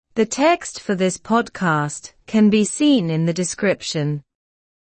The text for this podcast can be seen in the description.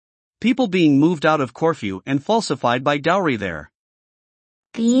 People being moved out of Corfu and falsified by dowry there.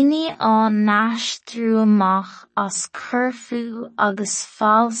 Daoine an naistriú amach as Corfu agus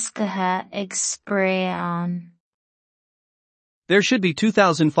falscatha ag spréán. There should be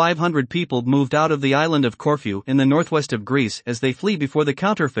 2,500 people moved out of the island of Corfu in the northwest of Greece as they flee before the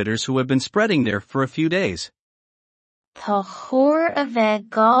counterfeiters who have been spreading there for a few days. Tá chóir a bheith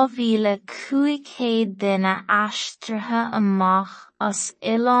 2,500 duine aistriútha amach as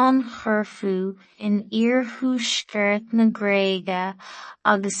Oileán Corfu in iarthuaisceart na Gréige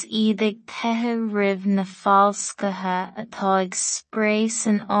agus iad ag tithe roimh na falscatha atá ag spré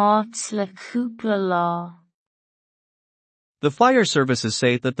san áit le cúpla lá. The fire services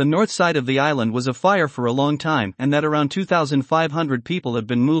say that the north side of the island was afire for a long time and that around 2,500 people have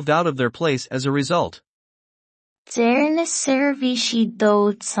been moved out of their place as a result. Deir na seirbhísí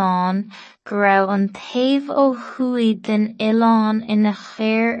dóiteáin go raibh an taobh ó thuaidh den Oileán ina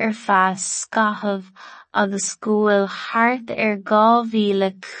chéir ar feadh scaitheamh agus go bhfuil thart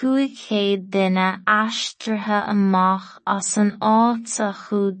 2,500 duine aistriútha amach as an áit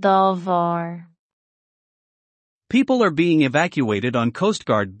acu dá bharr. People are being evacuated on Coast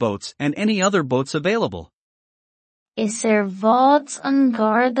Guard boats and any other boats available. Is bhád an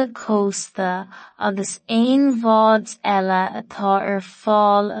Garda Costa agus aon bhád eile atá ar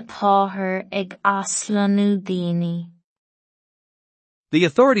fáil atáthair ag aslanú daoine. The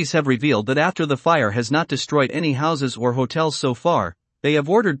authorities have revealed that after the fire has not destroyed any houses or hotels so far, they have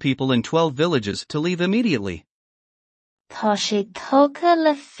ordered people in 12 villages to leave immediately. Tá sé tugadh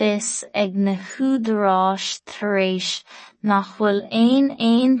le fios ag na húdaráis tar éis nach bhfuil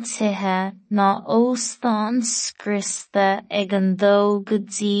aon tithe ná óstán scriosta ag an dó go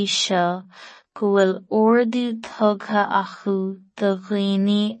dtí seo go bhfuil ordú tugadh acu do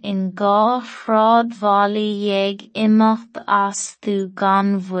dhaoine in 2 phráidbhaile dhéag imeacht astú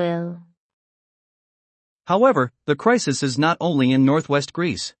gan bhfuil. However, the crisis is not only in northwest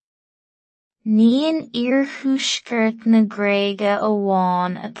Greece. Níl iarthuaisceart na Gréige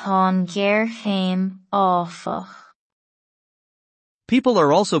amháin atá an gghearrchéim áfach. People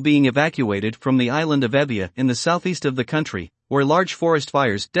are also being evacuated from the island of Evia in the southeast of the country, where large forest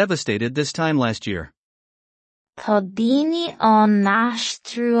fires devastated this time last year. Tá daoine an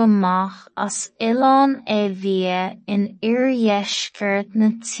naistriú amach as Oileán Evia in iarthuaisceart na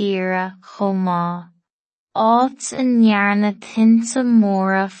tíre chomh maith. Áit in nearna tinte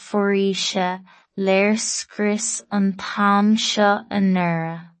móra foréise léir scrios an tam seo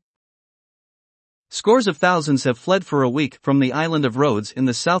anura. Scores of thousands have fled for a week from the island of Rhodes in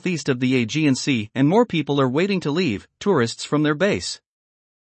the southeast of the Aegean Sea and more people are waiting to leave, tourists from their base.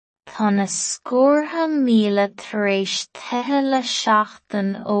 Tá na scórtha míle tar éis tithe le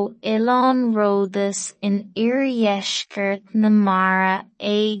seachtain ó Oileán Rhodas in iarthuaisceart na Mara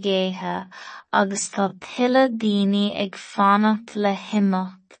éigéithe agus tá tuilleadh daoine ag fanacht le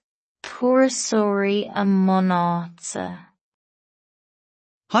himimecht, turasóirí a mbunáta.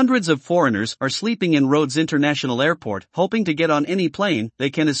 Hundreds of foreigners are sleeping in Rhodes International Airport hoping to get on any plane they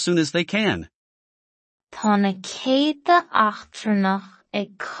can as soon as they can. Tá na céadta achtarnach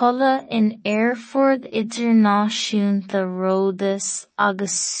ag coladh in Airport Idirnáisiúnta Rhodas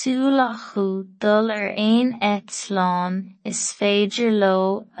agus súil acu dul ar aon eitleán is féidir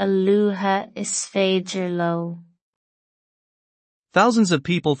leo a luatha is féidir leo. Thousands of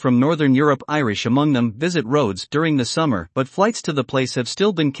people from Northern Europe, Irish among them, visit Rhodes during the summer, but flights to the place have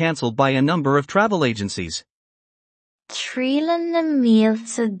still been cancelled by a number of travel agencies. Tríolan na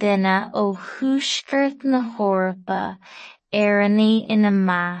mílte duine ó thuaisceart na Heorpa éireann ina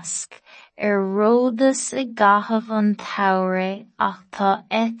measc ar Rhodas i gcaitheamh an tsamhraidh ach tá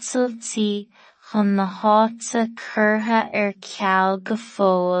eitiltí chun na háite curtha ar ceall go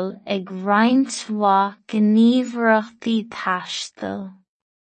fóill ag roinnt mhaith gníomhaireachtaí taistil.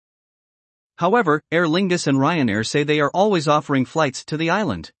 However, Aer Lingus and Ryanair say they are always offering flights to the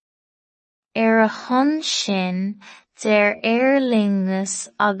island. Ar a chun sin, deir Aer Lingus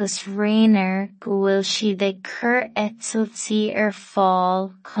agus Ryanair go bhfuil siad ag cur eitiltí ar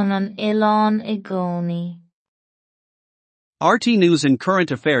fáil chun an Oileán i gcónaí. RT News and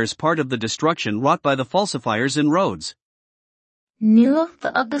Current Affairs. Part of the destruction wrought by the falsifiers in Rhodes.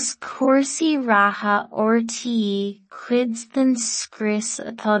 Nuacht agus cuasaí ratha RTE cuid den scrios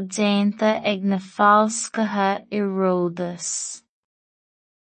atá déanta ag na falscatha i Rhodas.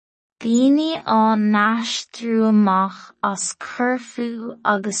 Daoine an naistriú amach as Corfu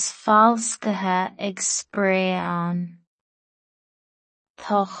agus falscatha ag spréán.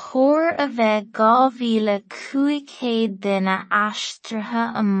 Tá chóir a bheith 2,500 duine aistrutha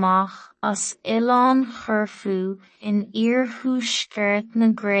amach as Oileán Corfu in iarthuaisceart na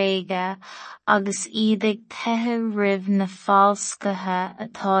Gréige agus iad ag tithe roimh na Fáilsctha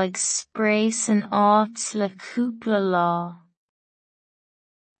atá ag spréis an áit le cúpla lá.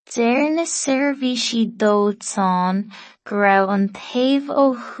 Deir na seirbhísí dóiteáin go raibh an taobh ó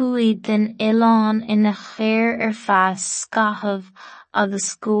thuaidh den Oileán ina chéir ar feadh scaitheamh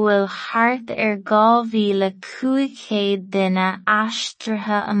agus go bhfuil thart ar 2,500 duine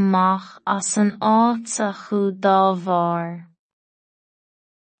aistrutha amach as an áit acu dá bharr.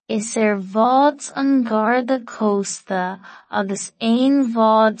 Is ar bhád an Garda Costa agus aon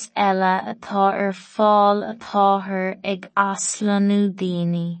bhád eile atá ar fáil atáthair ag aslanú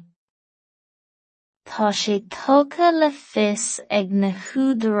daoine. Tá sé tugadh le fios ag na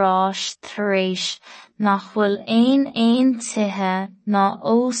húdaráis tar éis nach bhfuil aon tithe ná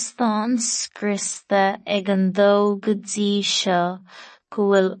óstán scriosta ag an dó go dtí seo go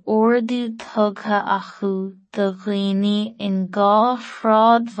bhfuil ordú tugadh acu do dhaoine in 2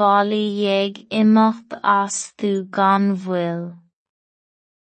 phráidbhaile dhéag imeacht asú gan bhfuil.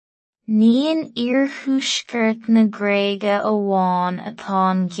 Níl iarthuaisceart na Gréige amháin atá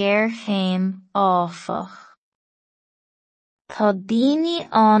an gghearchéim áfach. Tá daoine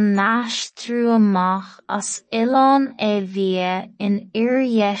an naistriú amach as Oileán Eibhíthe in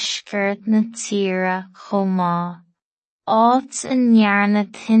iardheisceart na tíre chomh maith, áit i ndearna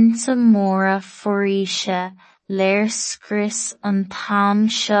tinnte móra foréise léir scrios an tam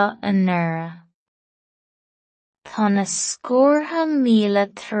seo anura. Tá na scórtha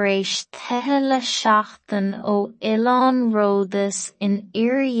míle tar éis 37 ó Oileán Rhodas in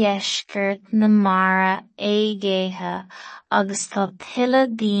iardheisceart na Mara éigéithe agus tá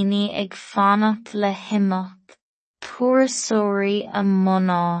tuilleadh daoine ag fanacht le himimecht, turasóirí a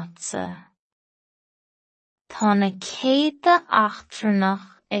mbunáta. Tá na céadta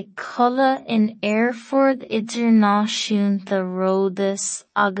achtarnach ag coladh in aerfoird idirnáisiúnta Rhodas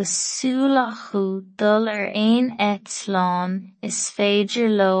agus súil acu dul ar aon eitleán is féidir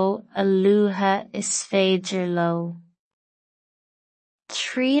leo a luatha is féidir leo.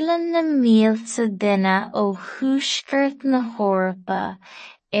 Tríolann na mílte duine ó thuaisceart na hOrpa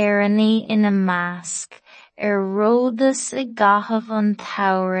éireannaigh ina measc ar Rhodas i gcaitheamh an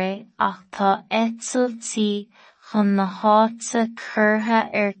tsamhraidh ach tá eitiltí chun na háite curtha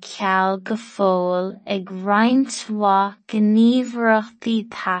ar ceall go fóill ag roinnt mhaith gníomhaireachtaí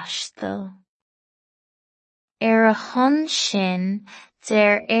taistil. Ar a chun sin,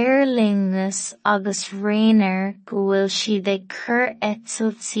 deir Aer Lingus agus Ryanair go bhfuil siad ag cur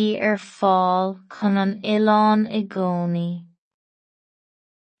eitiltí ar fáil chun an Oileán i gcónaí.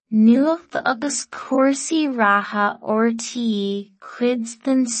 Nuacht agus cúrsaí ratha RTE cuid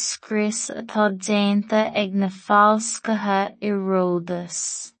den scrios atá déanta ag na Fáilsctha i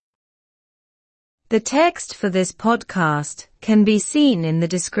Rhodas. The text for this podcast can be seen in the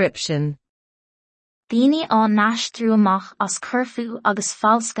description. Daoine an naistriú amach as Corfu agus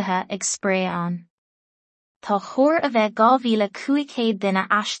Fáilsctha ag spréán. Tá chóir a bheith 2,500 duine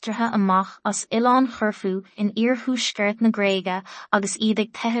aistrutha amach as Oileán Corfu in iarthuaisceart na Gréige agus iad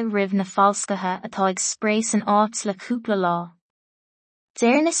ag tithe roimh na Fáilsctha atá ag spréis an áit le cúpla lá.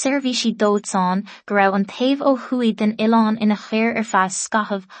 Deir na seirbhísí dóiteáin go raibh an taobh ó thuaidh den Oileán ina chéir ar feadh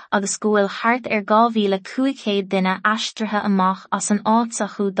scaitheamh agus go bhfuil thart ar 2,500 duine aistrutha amach as an áit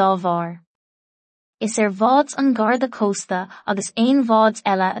acu dá bharr. Is ar bhád an Garda Costa agus aon bhád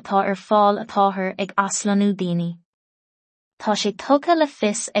eile atá ar fáil atáthair ag aslanú daoine. Tá sé tugadh le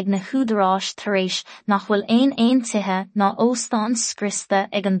fios ag na húdaráis tar éis nach bhfuil aon tithe ná óstán scriosta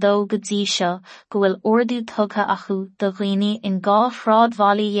ag an dó go dtí seo go bhfuil ordú tugadh acu do dhaoine in 2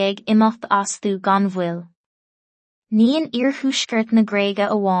 phráidbhaile dhéag imeacht asú gan bhfuil. Níl iarthuaisceart na Gréige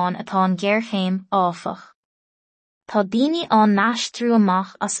amháin atá an gghearchéim áfach. Tá daoine an naistriú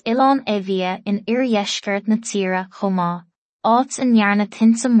amach as Oileán Eibhíthe in iardheisceart na tíre chomh maith, áit i ndearna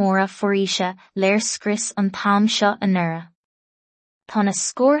tinnte móra foréise léir scrios an tam seo anura. Tá na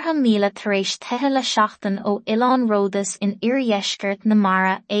scórtha míle tar éis 37 ó Oileán Rhodas in iardheisceart na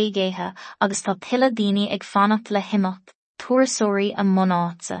Mara éigéithe agus tá tuilleadh daoine ag fanacht le himimecht, turasóirí a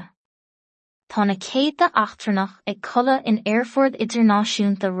mbunáta. Tá na céadta achtarnach ag coladh in aerfoird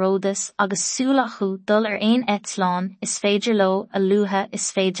idirnáisiúnta Rhodas agus súil acu dul ar aon eitleán is féidir leo a luatha is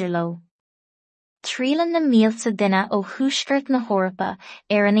féidir leo. Tríolann na mílte duine ó thuaisceart na hOrpa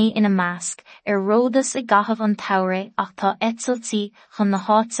éireannaigh ina measc ar Rhodas i gcaitheamh an tsamhraidh ach tá eitiltí chun na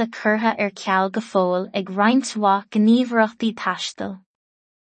háite curtha ar ceall go fóill ag roinnt mhaith gníomhaireachtaí taistil.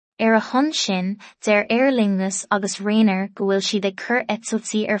 Ar a hon sin, deir Aer agus Rayner go bhfuil siad ag cur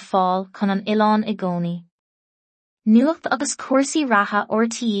eitiiltí ar fáil chun an Oileán i gcónaí. Nuacht agus cuasaí ratha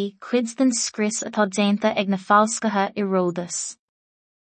ortaí cuid den scrios atá déanta ag na fáilscatha i Rhodas.